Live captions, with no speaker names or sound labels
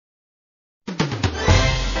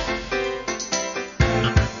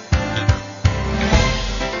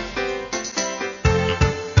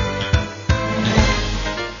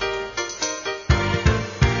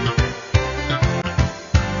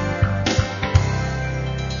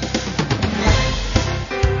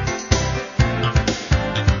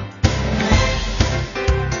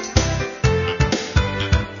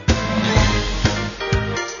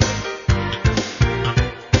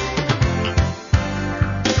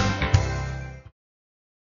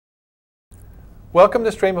Welcome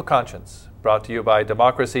to Stream of Conscience, brought to you by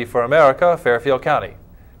Democracy for America, Fairfield County,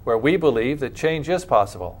 where we believe that change is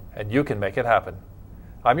possible and you can make it happen.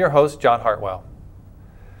 I'm your host, John Hartwell.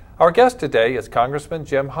 Our guest today is Congressman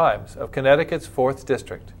Jim Himes of Connecticut's 4th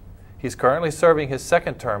District. He's currently serving his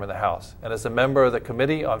 2nd term in the House and is a member of the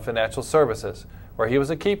Committee on Financial Services, where he was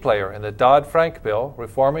a key player in the Dodd-Frank bill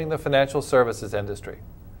reforming the financial services industry.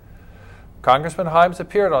 Congressman Himes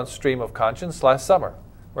appeared on Stream of Conscience last summer,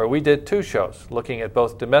 where we did 2 shows looking at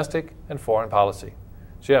both domestic and foreign policy.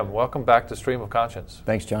 Jim, welcome back to Stream of Conscience.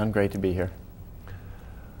 Thanks, John. Great to be here.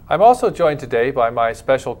 I'm also joined today by my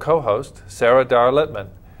special co-host, Sarah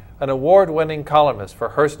Littman, an award-winning columnist for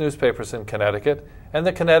Hearst newspapers in Connecticut and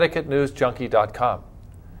the ConnecticutNewsJunkie.com.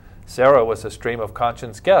 Sarah was a Stream of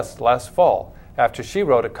Conscience guest last fall after she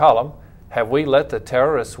wrote a column, "Have We Let the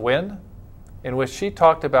Terrorists Win?" in which she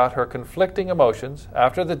talked about her conflicting emotions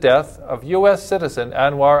after the death of U.S. citizen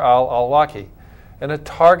Anwar Al-Awlaki in a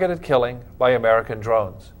targeted killing by American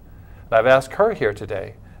drones. And I've asked her here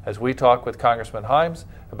today as we talk with Congressman Himes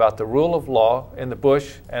about the rule of law in the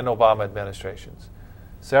Bush and Obama administrations.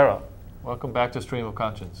 Sarah, welcome back to Stream of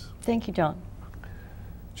Conscience. Thank you, John.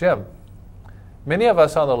 Jim, many of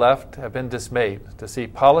us on the left have been dismayed to see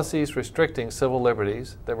policies restricting civil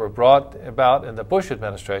liberties that were brought about in the Bush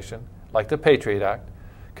administration, like the Patriot Act,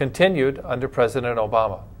 continued under President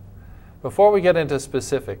Obama. Before we get into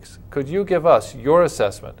specifics, could you give us your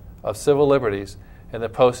assessment of civil liberties in the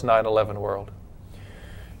post-9/11 world?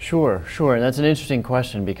 Sure. And that's an interesting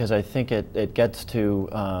question because I think it gets to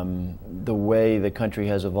the way the country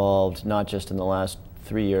has evolved, not just in the last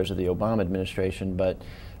 3 years of the Obama administration, but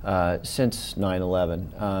since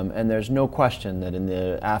 9/11. And there's no question that in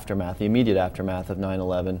the aftermath, the immediate aftermath of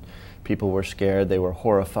 9/11, people were scared, they were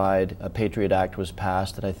horrified. A Patriot Act was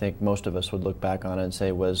passed that I think most of us would look back on and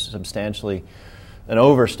say was substantially an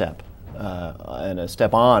overstep and a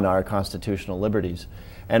step on our constitutional liberties.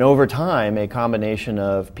 And over time, a combination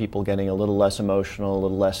of people getting a little less emotional, a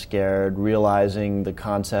little less scared, realizing the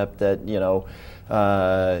concept that, you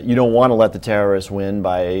don't want to let the terrorists win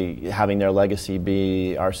by having their legacy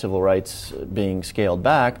be our civil rights being scaled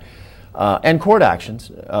back. And court actions.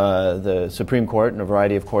 The Supreme Court and a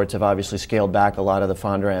variety of courts have obviously scaled back a lot of the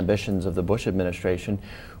fonder ambitions of the Bush administration.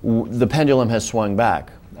 The pendulum has swung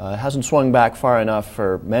back. It hasn't swung back far enough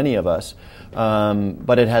for many of us,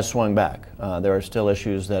 but it has swung back. There are still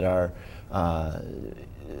issues that are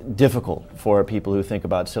difficult for people who think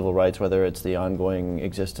about civil rights, whether it's the ongoing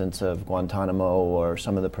existence of Guantanamo or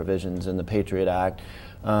some of the provisions in the Patriot Act.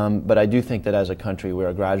 But I do think that as a country we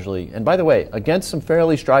are gradually, and by the way, against some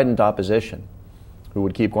fairly strident opposition, who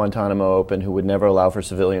would keep Guantanamo open, who would never allow for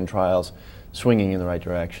civilian trials, swinging in the right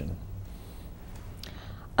direction.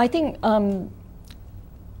 I think,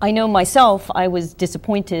 I know myself, I was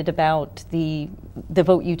disappointed about the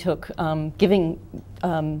vote you took, giving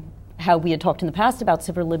how we had talked in the past about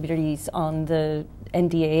civil liberties on the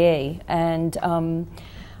NDAA. And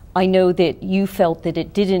I know that you felt that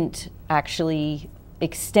it didn't actually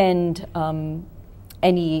extend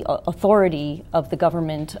any authority of the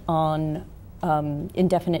government on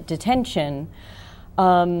indefinite detention,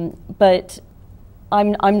 but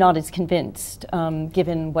I'm not as convinced,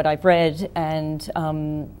 given what I've read, and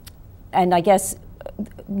I guess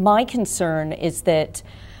my concern is that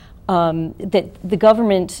that the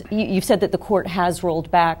government. You've said that the court has rolled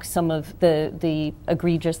back some of the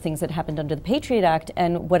egregious things that happened under the Patriot Act,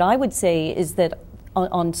 and what I would say is that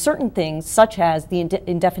on certain things, such as the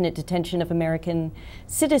indefinite detention of American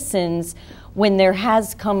citizens, when there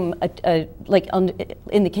has come,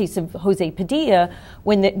 in the case of Jose Padilla,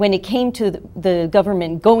 when it came to the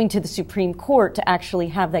government going to the Supreme Court to actually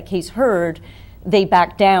have that case heard, they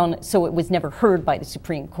backed down, so it was never heard by the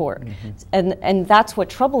Supreme Court. Mm-hmm. And that's what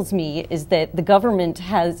troubles me, is that the government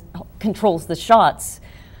controls the shots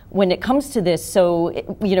when it comes to this, so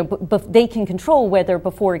they can control whether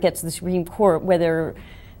before it gets to the Supreme Court whether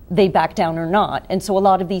they back down or not, and so a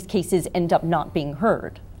lot of these cases end up not being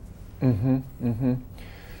heard. Mm-hmm. Mm-hmm.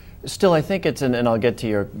 Still, I think it's, and I'll get to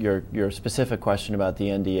your specific question about the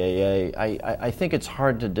NDAA. I think it's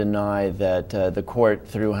hard to deny that the court,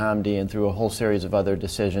 through Hamdi and through a whole series of other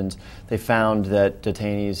decisions, they found that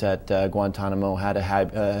detainees at Guantanamo had a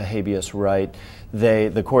habeas right.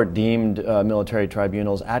 The court deemed military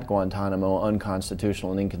tribunals at Guantanamo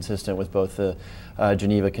unconstitutional and inconsistent with both the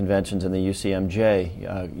Geneva Conventions and the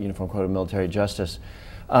UCMJ, Uniform Code of Military Justice.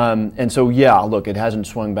 And so, yeah, look, it hasn't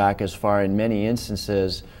swung back as far in many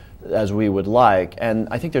instances as we would like, and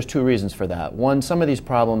I think there's 2 reasons for that. One, some of these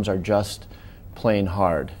problems are just plain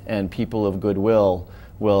hard, and people of goodwill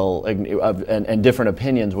will, and different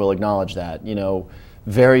opinions will acknowledge that.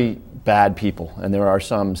 very bad people, and there are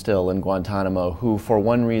some still in Guantanamo, who for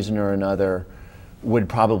one reason or another would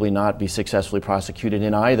probably not be successfully prosecuted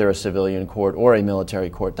in either a civilian court or a military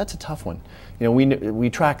court. That's a tough one. You know, we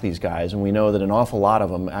track these guys, and we know that an awful lot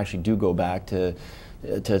of them actually do go back to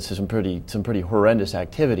some pretty horrendous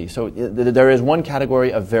activity. So there is one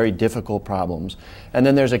category of very difficult problems, and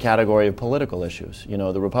then there's a category of political issues. You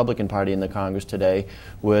know, the Republican Party in the Congress today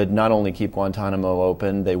would not only keep Guantanamo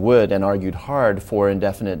open, they would, and argued hard for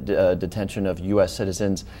indefinite detention of U.S.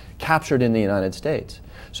 citizens captured in the United States.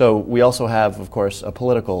 So we also have, of course, a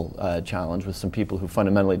political challenge with some people who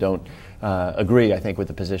fundamentally don't agree, I think, with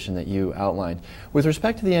the position that you outlined. With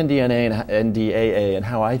respect to the NDAA and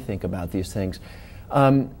how I think about these things,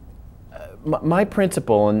 my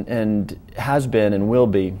principle and has been and will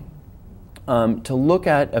be to look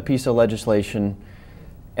at a piece of legislation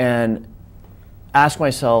and ask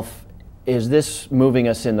myself, is this moving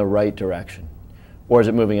us in the right direction? Or is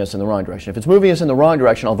it moving us in the wrong direction? If it's moving us in the wrong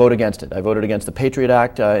direction, I'll vote against it. I voted against the Patriot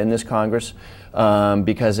Act in this Congress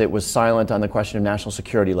because it was silent on the question of national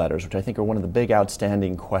security letters, which I think are one of the big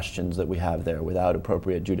outstanding questions that we have there without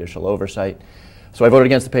appropriate judicial oversight. So I voted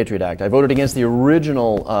against the Patriot Act. I voted against the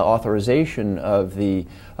original authorization of the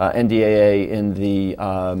NDAA in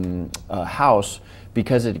the House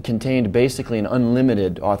because it contained basically an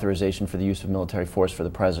unlimited authorization for the use of military force for the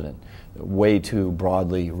president. Way too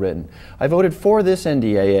broadly written. I voted for this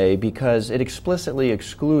NDAA because it explicitly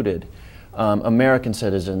excluded American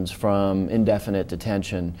citizens from indefinite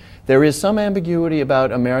detention. There is some ambiguity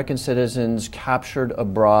about American citizens captured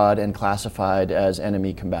abroad and classified as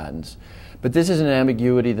enemy combatants. But this is an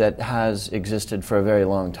ambiguity that has existed for a very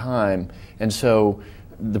long time. And so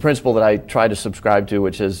the principle that I try to subscribe to,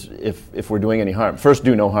 which is if we're doing any harm, first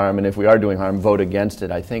do no harm, and if we are doing harm, vote against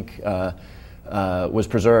it, I think was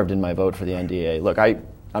preserved in my vote for the NDAA. Look,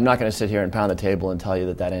 I'm not going to sit here and pound the table and tell you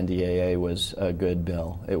that that NDAA was a good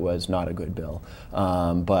bill. It was not a good bill.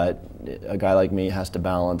 But a guy like me has to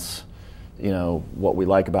balance, you know, what we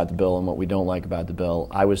like about the bill and what we don't like about the bill.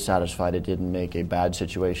 I was satisfied it didn't make a bad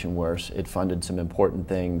situation worse. It funded some important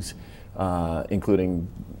things, including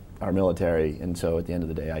our military, and so at the end of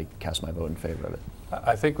the day, I cast my vote in favor of it.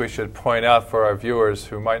 I think we should point out for our viewers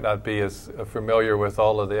who might not be as familiar with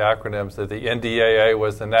all of the acronyms that the NDAA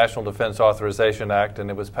was the National Defense Authorization Act, and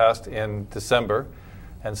it was passed in December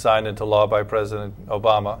and signed into law by President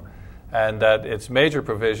Obama, and that its major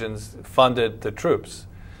provisions funded the troops.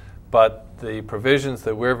 But the provisions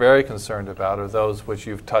that we're very concerned about are those which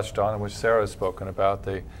you've touched on and which Sarah has spoken about,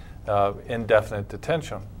 the indefinite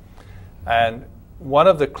detention. And one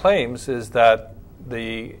of the claims is that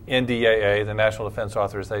the NDAA, the National Defense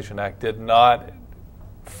Authorization Act, did not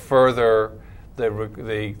further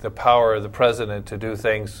the power of the president to do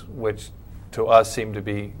things which to us seem to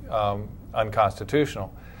be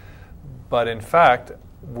unconstitutional. But in fact,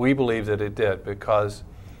 we believe that it did, because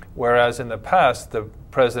whereas in the past,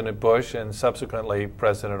 President Bush and subsequently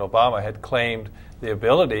President Obama had claimed the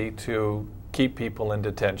ability to keep people in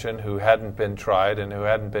detention who hadn't been tried and who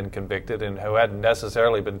hadn't been convicted and who hadn't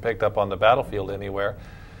necessarily been picked up on the battlefield anywhere,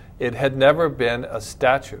 it had never been a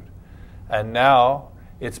statute. And now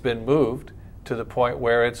it's been moved to the point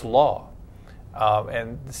where it's law,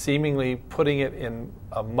 and seemingly putting it in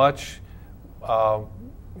a much, a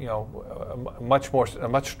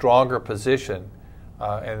much stronger position,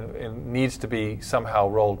 and needs to be somehow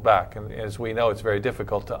rolled back. And as we know, it's very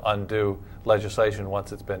difficult to undo legislation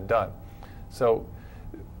once it's been done. So,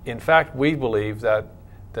 in fact, we believe that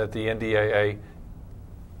the NDAA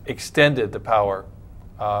extended the power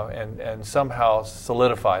and somehow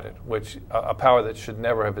solidified it, which a power that should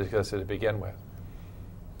never have existed to begin with.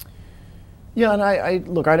 Yeah, and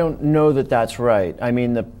look, I don't know that that's right. I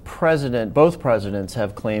mean, both presidents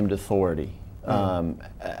have claimed authority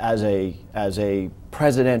as a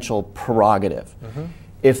presidential prerogative. Mm-hmm.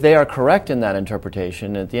 If they are correct in that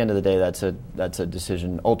interpretation, at the end of the day, that's a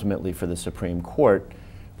decision ultimately for the Supreme Court.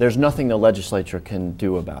 There's nothing the legislature can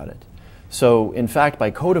do about it. So, in fact,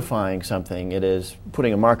 by codifying something, it is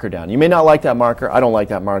putting a marker down. You may not like that marker. I don't like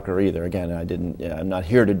that marker either. Again, I'm not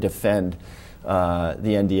here to defend the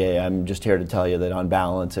NDA. I'm just here to tell you that on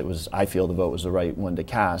balance, I feel the vote was the right one to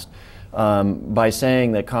cast. By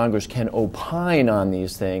saying that Congress can opine on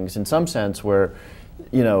these things, in some sense, we're,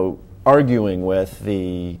 arguing with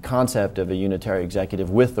the concept of a unitary executive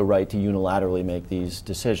with the right to unilaterally make these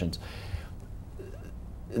decisions.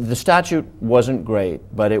 The statute wasn't great,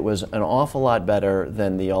 but it was an awful lot better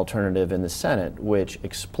than the alternative in the Senate, which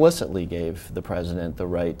explicitly gave the president the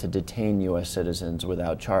right to detain U.S. citizens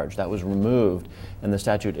without charge. That was removed, and the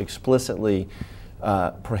statute explicitly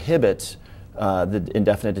prohibits the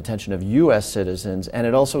indefinite detention of U.S. citizens, and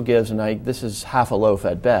it also gives, and this is half a loaf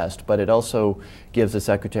at best, but it also gives the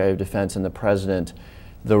Secretary of Defense and the President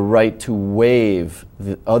the right to waive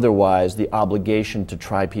otherwise the obligation to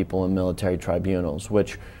try people in military tribunals,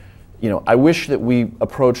 which, I wish that we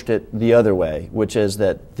approached it the other way, which is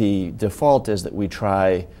that the default is that we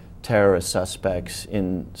try terrorist suspects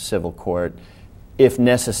in civil court. If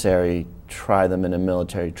necessary, try them in a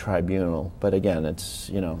military tribunal. But again,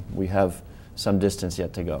 it's, we have some distance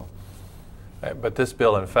yet to go. But this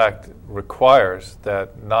bill, in fact, requires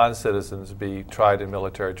that non-citizens be tried in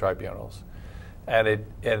military tribunals.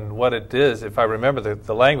 And what it is, if I remember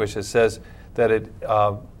the language, it says that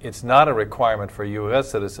it's not a requirement for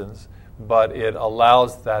U.S. citizens, but it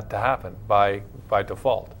allows that to happen by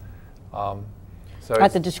default. So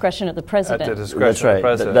at the discretion of the president. At the discretion of the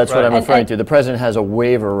president. That's what I'm referring to. The president has a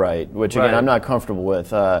waiver right, which again I'm not comfortable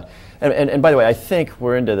with. And by the way, I think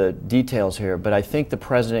we're into the details here, but I think the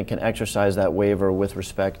president can exercise that waiver with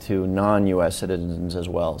respect to non-U.S. citizens as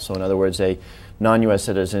well. So in other words, a non-U.S.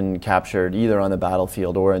 citizen captured either on the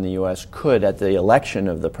battlefield or in the U.S. could, at the election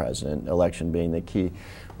of the president, election being the key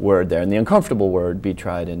word there, and the uncomfortable word, be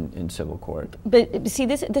tried in civil court. But see,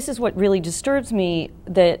 this is what really disturbs me,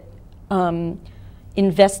 that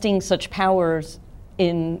investing such powers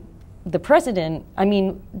in the president, I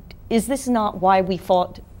mean, is this not why we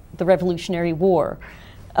fought the Revolutionary War?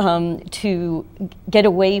 To get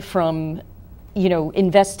away from,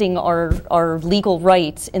 investing our legal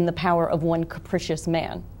rights in the power of one capricious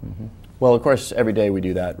man. Mm-hmm. Well, of course, every day we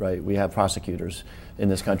do that, right? We have prosecutors in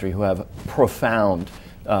this country who have profound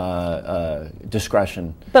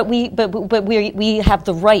discretion. But we have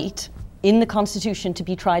the right in the Constitution to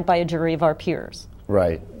be tried by a jury of our peers.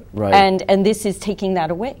 Right. And this is taking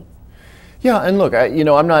that away. Yeah, and look,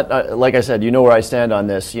 I'm not, like I said, where I stand on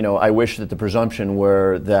this. I wish that the presumption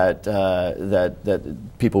were that that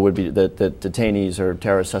people would be, that detainees or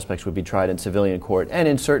terrorist suspects would be tried in civilian court, and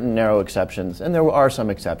in certain narrow exceptions, and there are some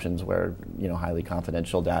exceptions where, highly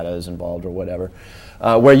confidential data is involved or whatever,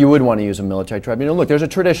 where you would want to use a military tribunal. Look, there's a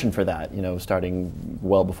tradition for that, starting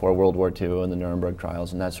well before World War II and the Nuremberg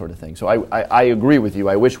trials and that sort of thing. So I agree with you.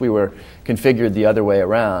 I wish we were configured the other way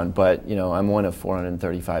around, but, I'm one of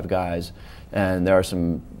 435 guys. And there are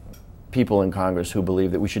some people in Congress who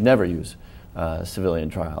believe that we should never use civilian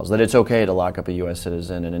trials, that it's okay to lock up a U.S.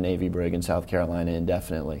 citizen in a Navy brig in South Carolina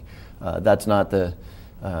indefinitely. That's not the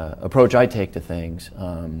approach I take to things.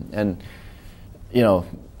 And,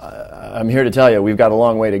 I'm here to tell you we've got a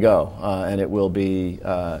long way to go, and it will be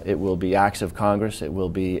acts of Congress. It will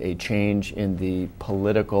be a change in the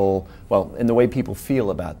political, in the way people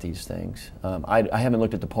feel about these things. I haven't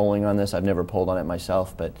looked at the polling on this. I've never polled on it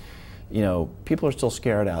myself, but people are still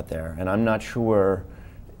scared out there, and I'm not sure,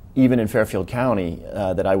 even in Fairfield County,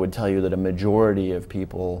 that I would tell you that a majority of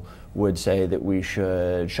people would say that we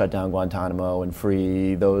should shut down Guantanamo and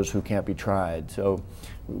free those who can't be tried. So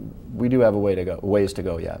we do have ways to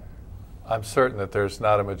go yet. I'm certain that there's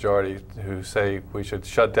not a majority who say we should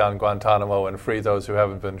shut down Guantanamo and free those who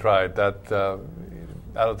haven't been tried. I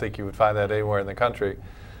don't think you would find that anywhere in the country.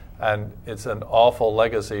 And it's an awful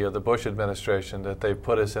legacy of the Bush administration that they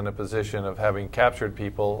put us in a position of having captured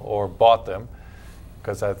people or bought them,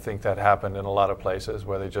 because I think that happened in a lot of places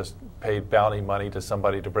where they just paid bounty money to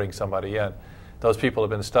somebody to bring somebody in. Those people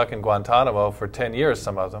have been stuck in Guantanamo for 10 years,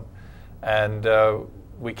 some of them, and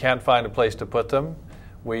we can't find a place to put them.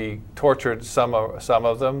 We tortured some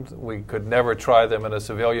of them. We could never try them in a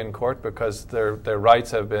civilian court because their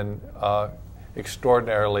rights have been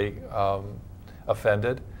extraordinarily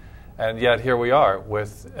offended. And yet here we are,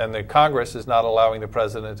 and the Congress is not allowing the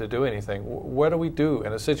president to do anything. What do we do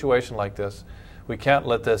in a situation like this? We can't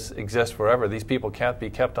let this exist forever. These people can't be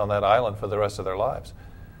kept on that island for the rest of their lives.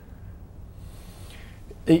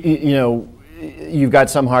 You've got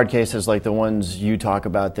some hard cases like the ones you talk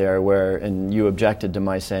about there and you objected to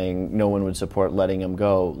my saying no one would support letting him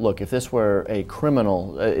go. Look, if this were a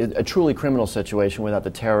truly criminal situation without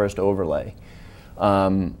the terrorist overlay,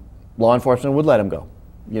 law enforcement would let him go.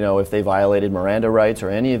 If they violated Miranda rights or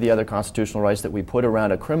any of the other constitutional rights that we put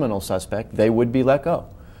around a criminal suspect, they would be let go.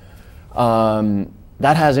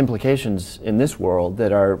 That has implications in this world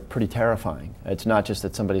that are pretty terrifying. It's not just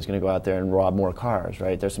that somebody's going to go out there and rob more cars,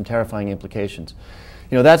 right? There's some terrifying implications.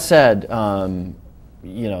 That said, in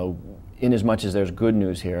as much as there's good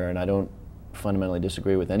news here, and I don't fundamentally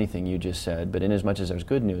disagree with anything you just said, but in as much as there's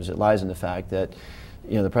good news, it lies in the fact that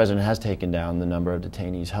the president has taken down the number of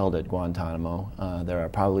detainees held at Guantanamo. There are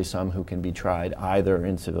probably some who can be tried either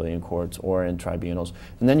in civilian courts or in tribunals.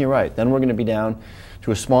 And then you're right, then we're going to be down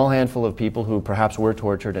to a small handful of people who perhaps were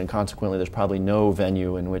tortured, and consequently there's probably no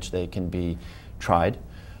venue in which they can be tried.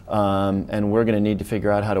 And we're going to need to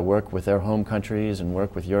figure out how to work with their home countries and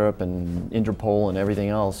work with Europe and Interpol and everything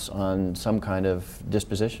else on some kind of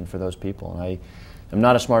disposition for those people. And I'm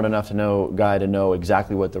not a smart enough guy to know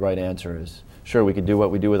exactly what the right answer is. Sure, we could do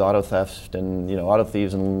what we do with auto theft and auto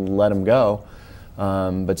thieves and let them go,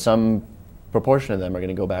 but some proportion of them are going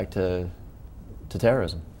to go back to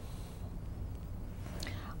terrorism.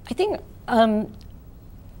 I think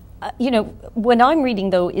what I'm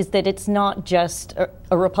reading, though, is that it's not just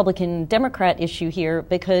a Republican-Democrat issue here,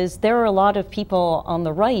 because there are a lot of people on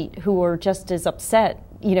the right who are just as upset.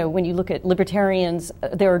 When you look at libertarians,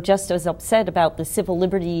 they're just as upset about the civil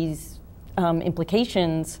liberties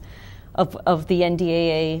implications of the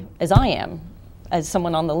NDAA as I am, as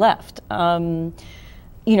someone on the left.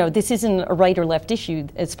 This isn't a right or left issue.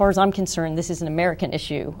 As far as I'm concerned, this is an American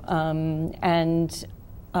issue. And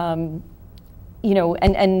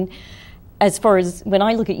as far as when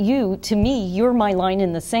I look at you, to me, you're my line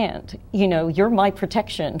in the sand. You're my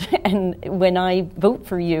protection. And when I vote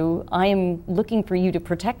for you, I am looking for you to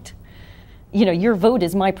protect. Your vote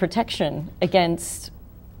is my protection against,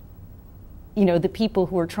 the people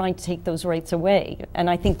who are trying to take those rights away. And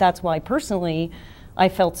I think that's why, personally, I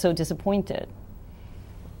felt so disappointed.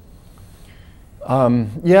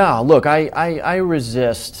 Yeah, look, I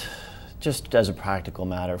resist, just as a practical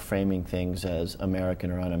matter, framing things as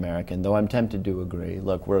American or un-American, though I'm tempted to agree.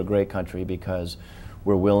 Look, we're a great country because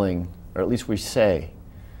we're willing, or at least we say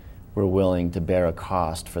we're willing to bear a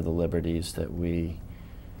cost for the liberties that we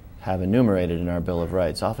have enumerated in our Bill of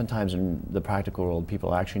Rights. Oftentimes in the practical world,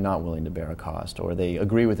 people are actually not willing to bear a cost, or they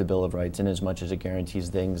agree with the Bill of Rights in as much as it guarantees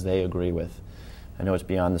things they agree with. I know it's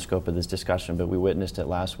beyond the scope of this discussion, but we witnessed it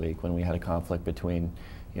last week when we had a conflict between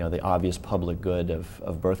the obvious public good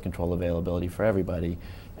of birth control availability for everybody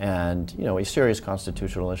and a serious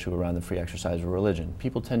constitutional issue around the free exercise of religion.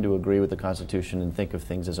 People tend to agree with the Constitution and think of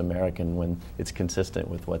things as American when it's consistent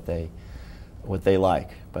with what they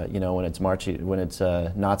like. But when it's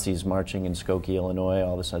Nazis marching in Skokie, Illinois,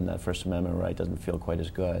 all of a sudden that First Amendment right doesn't feel quite as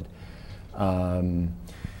good. And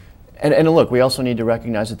look, we also need to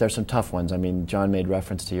recognize that there's some tough ones. I mean, John made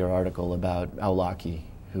reference to your article about Al-Awlaki,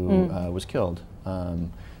 who was killed.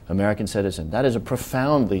 American citizen. That is a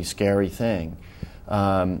profoundly scary thing.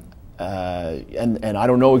 And I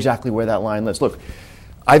don't know exactly where that line lives. Look,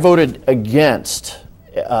 I voted against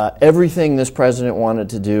everything this president wanted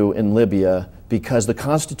to do in Libya because the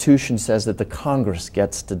Constitution says that the Congress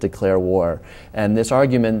gets to declare war. And this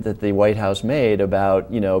argument that the White House made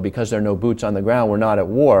about, because there are no boots on the ground, we're not at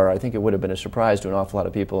war, I think it would have been a surprise to an awful lot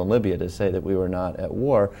of people in Libya to say that we were not at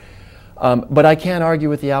war. But I can't argue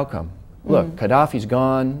with the outcome. Look, Gaddafi's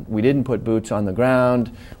gone, we didn't put boots on the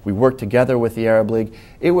ground, we worked together with the Arab League.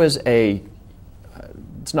 It was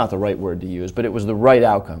it's not the right word to use, but it was the right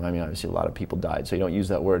outcome. I mean, obviously a lot of people died, so you don't use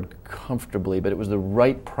that word comfortably, but it was the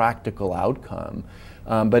right practical outcome.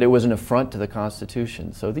 But it was an affront to the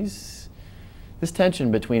Constitution. So this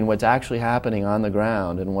tension between what's actually happening on the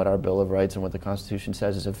ground and what our Bill of Rights and what the Constitution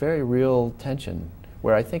says is a very real tension,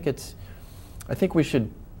 where I think we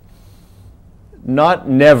should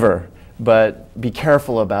never, but be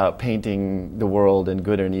careful about painting the world in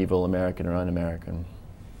good and evil, American or un-American.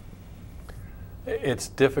 It's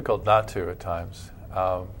difficult not to at times.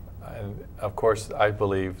 And of course, I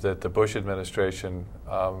believe that the Bush administration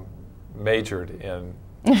majored in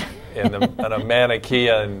a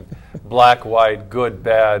Manichaean, black, white, good,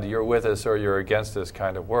 bad, you're with us or you're against us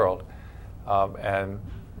kind of world, and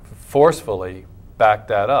forcefully backed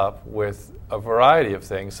that up with a variety of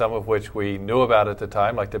things, some of which we knew about at the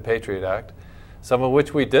time, like the Patriot Act, some of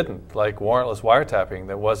which we didn't, like warrantless wiretapping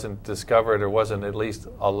that wasn't discovered or wasn't at least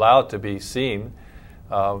allowed to be seen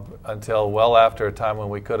until well after a time when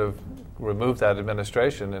we could have removed that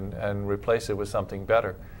administration and replaced it with something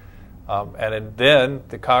better. Then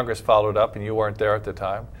the Congress followed up, and you weren't there at the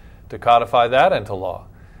time, to codify that into law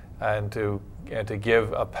and to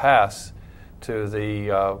give a pass to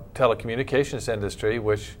the telecommunications industry,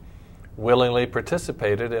 which willingly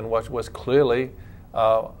participated in what was clearly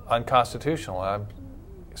unconstitutional. I'm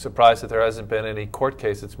surprised that there hasn't been any court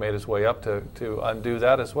case that's made its way up to undo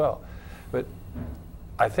that as well. But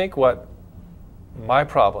I think what my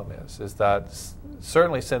problem is that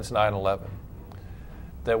certainly since 9/11,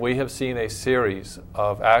 that we have seen a series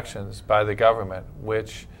of actions by the government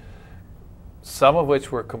some of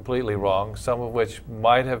which were completely wrong, some of which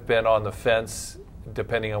might have been on the fence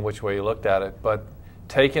depending on which way you looked at it, but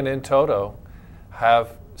taken in toto, have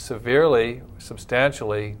severely,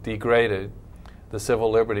 substantially degraded the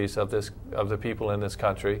civil liberties of the people in this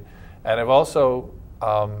country, and have also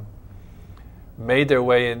made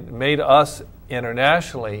us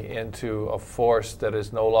internationally into a force that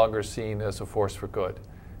is no longer seen as a force for good.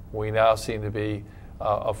 We now seem to be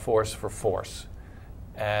a force for force,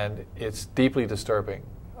 and it's deeply disturbing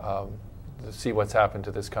to see what's happened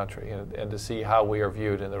to this country and to see how we are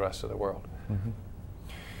viewed in the rest of the world. Mm-hmm.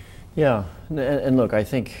 Yeah, and look, I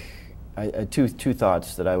think two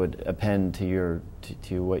thoughts that I would append to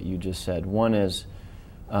what you just said. One is,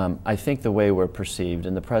 I think the way we're perceived,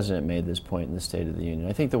 and the President made this point in the State of the Union,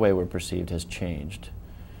 I think the way we're perceived has changed.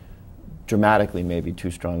 Dramatically, maybe too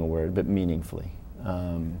strong a word, but meaningfully,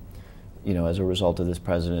 as a result of this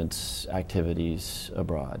President's activities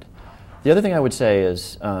abroad. The other thing I would say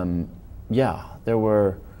is, yeah, there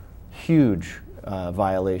were huge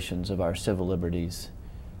violations of our civil liberties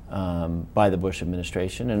by the Bush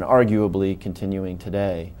administration, and arguably continuing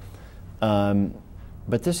today.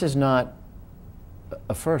 But this is not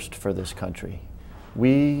a first for this country.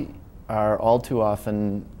 We are all too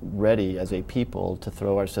often ready as a people to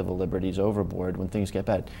throw our civil liberties overboard when things get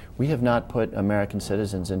bad. We have not put American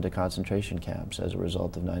citizens into concentration camps as a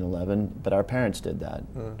result of 9/11, but our parents did that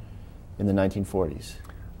in the 1940s.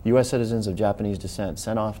 U.S. citizens of Japanese descent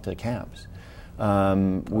sent off to camps.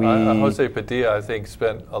 Jose Padilla, I think,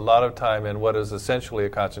 spent a lot of time in what is essentially a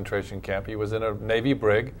concentration camp. He was in a Navy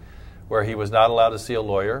brig where he was not allowed to see a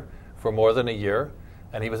lawyer for more than a year,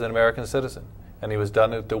 and he was an American citizen. And he was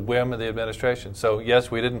done at the whim of the administration. So yes,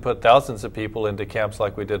 we didn't put thousands of people into camps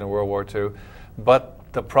like we did in World War II, but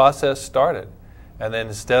the process started. And then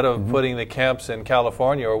instead of putting the camps in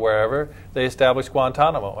California or wherever, they established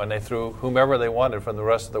Guantanamo, and they threw whomever they wanted from the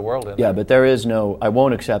rest of the world in. Yeah, but there is no, I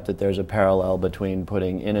won't accept that there's a parallel between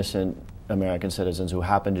putting innocent American citizens who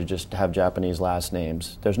happen to just have Japanese last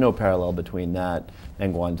names. There's no parallel between that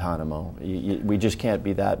and Guantanamo. We just can't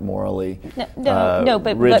be that morally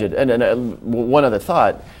rigid. And one other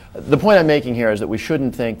thought, the point I'm making here is that we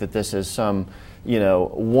shouldn't think that this is some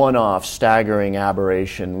one-off staggering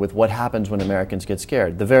aberration with what happens when Americans get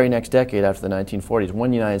scared. The very next decade after the 1940s,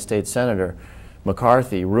 one United States Senator,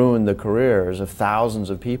 McCarthy, ruined the careers of thousands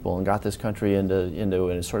of people and got this country into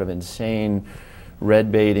a sort of insane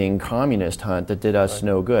red-baiting communist hunt that did us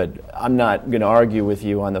no good. I'm not going to argue with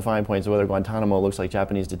you on the fine points of whether Guantanamo looks like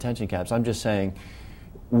Japanese detention camps. I'm just saying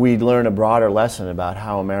we'd learn a broader lesson about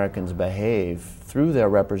how Americans behave through their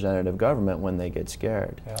representative government when they get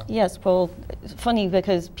scared. Yeah. Yes, well, it's funny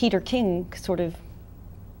because Peter King sort of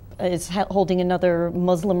is holding another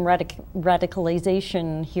Muslim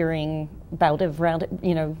radicalization hearing, bout of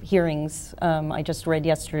hearings I just read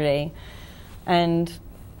yesterday. And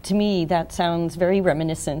to me, that sounds very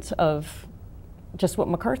reminiscent of just what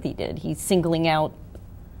McCarthy did. He's singling out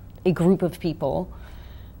a group of people.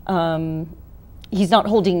 He's not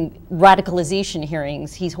holding radicalization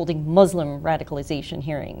hearings. He's holding Muslim radicalization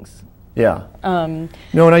hearings. Yeah. No,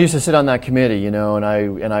 and I used to sit on that committee, and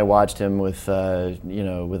I watched him with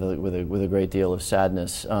with a great deal of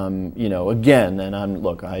sadness. Again, and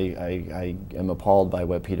I am appalled by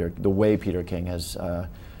the way Peter King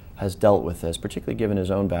has dealt with this, particularly given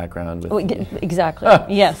his own background. Exactly.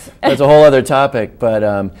 Yes. That's a whole other topic, but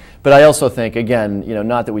I also think, again,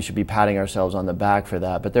 not that we should be patting ourselves on the back for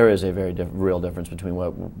that, but there is a very real difference between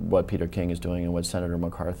what Peter King is doing and what Senator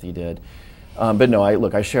McCarthy did. But no,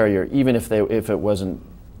 I share your, even if it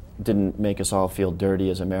didn't make us all feel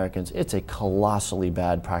dirty as Americans, it's a colossally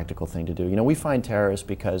bad practical thing to do. We find terrorists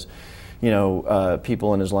because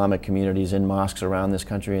people in Islamic communities in mosques around this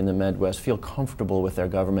country in the Midwest feel comfortable with their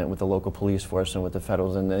government, with the local police force, and with the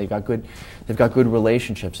federals, and they've got good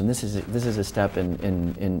relationships. And this is a step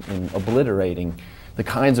in obliterating the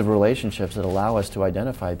kinds of relationships that allow us to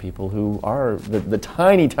identify people who are the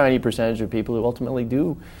tiny percentage of people who ultimately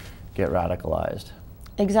do get radicalized.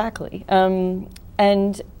 Exactly.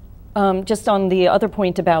 And just on the other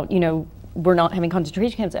point about we're not having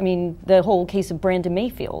concentration camps. I mean, the whole case of Brandon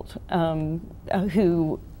Mayfield,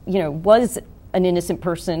 who, was an innocent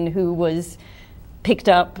person who was picked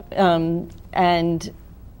up and,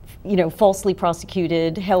 falsely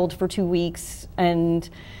prosecuted, held for 2 weeks, and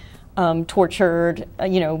tortured,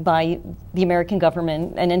 by the American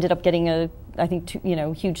government, and ended up getting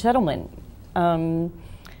huge settlement.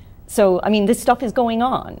 So, I mean, this stuff is going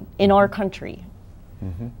on in our country.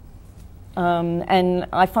 Mm-hmm. And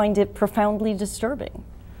I find it profoundly disturbing.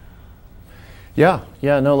 Yeah,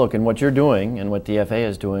 no, look, and what you're doing and what the FA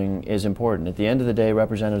is doing is important. At the end of the day,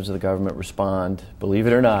 representatives of the government respond, believe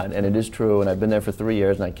it or not, and it is true, and I've been there for 3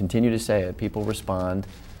 years, and I continue to say it, people respond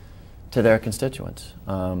to their constituents.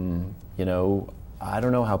 You know, I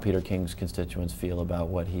don't know how Peter King's constituents feel about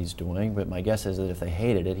what he's doing, but my guess is that if they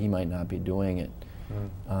hated it, he might not be doing it.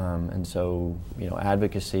 And so, you know,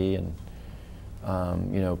 advocacy and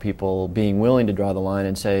you know, people being willing to draw the line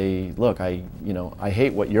and say, look, I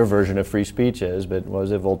hate what your version of free speech is, but what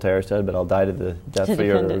was it Voltaire said? But I'll die to the death for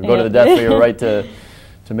your, go to the death for your right to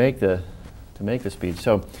make the speech.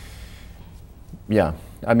 So, yeah,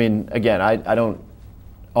 I mean, again, I don't.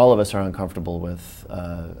 All of us are uncomfortable with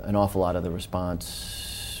an awful lot of the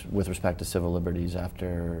response with respect to civil liberties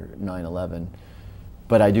after 9/11,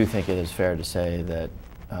 but I do think it is fair to say that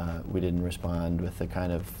we didn't respond with the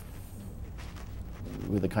kind of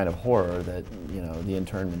horror that, you know, the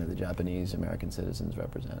internment of the Japanese American citizens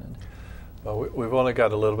represented. Well, we've only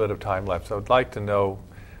got a little bit of time left, so I'd like to know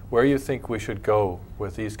where you think we should go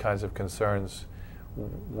with these kinds of concerns,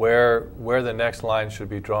 where the next line should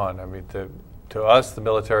be drawn. I mean, to us, the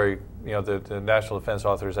military, you know, the National Defense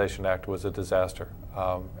Authorization Act was a disaster,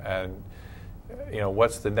 and you know,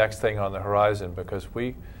 what's the next thing on the horizon? Because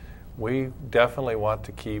we definitely want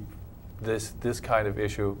to keep this kind of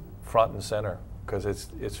issue front and center, because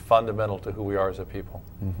it's fundamental to who we are as a people.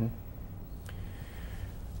 Mm-hmm.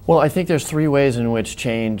 Well, I think there's three ways in which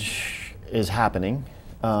change is happening.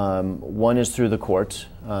 One is through the courts,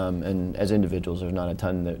 and as individuals, there's not a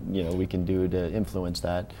ton that, you know, we can do to influence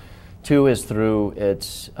that. Two is through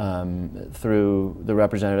the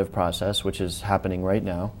representative process, which is happening right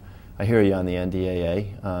now. I hear you on the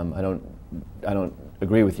NDAA. I don't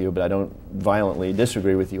agree with you, but I don't violently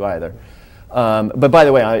disagree with you either. But by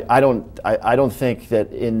the way, I don't think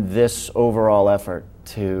that in this overall effort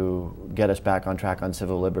to get us back on track on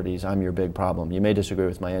civil liberties, I'm your big problem. You may disagree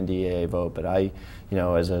with my NDAA vote, but I, you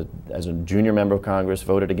know, as a junior member of Congress,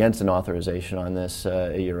 voted against an authorization on this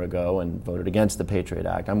a year ago and voted against the Patriot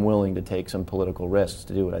Act. I'm willing to take some political risks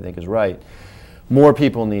to do what I think is right. More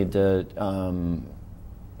people need to,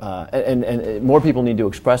 and more people need to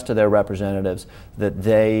express to their representatives that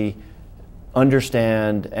they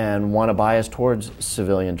understand and want to bias towards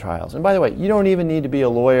civilian trials. And by the way, you don't even need to be a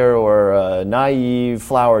lawyer or a naive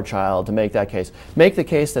flower child to make that case. Make the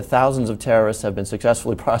case that thousands of terrorists have been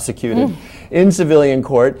successfully prosecuted in civilian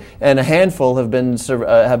court, and a handful have been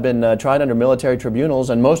tried under military tribunals,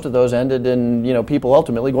 and most of those ended in, you know, people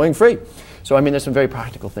ultimately going free. So I mean, there's some very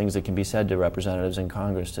practical things that can be said to representatives in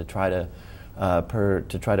Congress to try to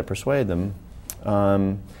persuade them.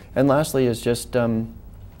 And lastly is just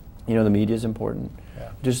you know, the media is important.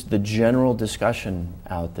 Yeah. Just the general discussion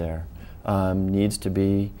out there needs to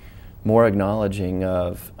be more acknowledging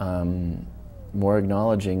of the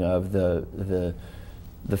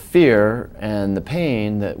fear and the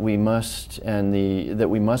pain that we must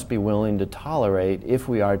be willing to tolerate if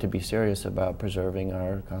we are to be serious about preserving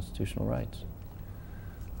our constitutional rights.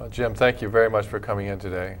 Well, Jim, thank you very much for coming in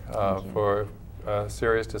today for a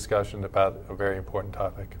serious discussion about a very important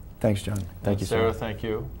topic. Thanks, John. Thank you, Sarah. Thank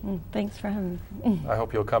you. Thanks for having me. I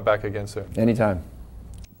hope you'll come back again soon. Anytime.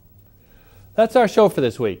 That's our show for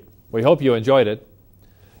this week. We hope you enjoyed it.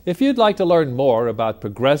 If you'd like to learn more about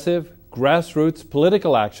progressive, grassroots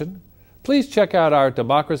political action, please check out our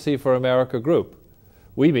Democracy for America group.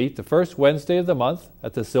 We meet the first Wednesday of the month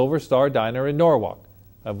at the Silver Star Diner in Norwalk,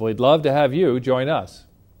 and we'd love to have you join us.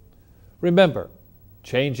 Remember,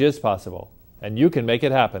 change is possible, and you can make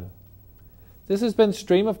it happen. This has been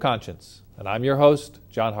Stream of Conscience, and I'm your host,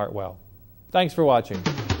 John Hartwell. Thanks for watching.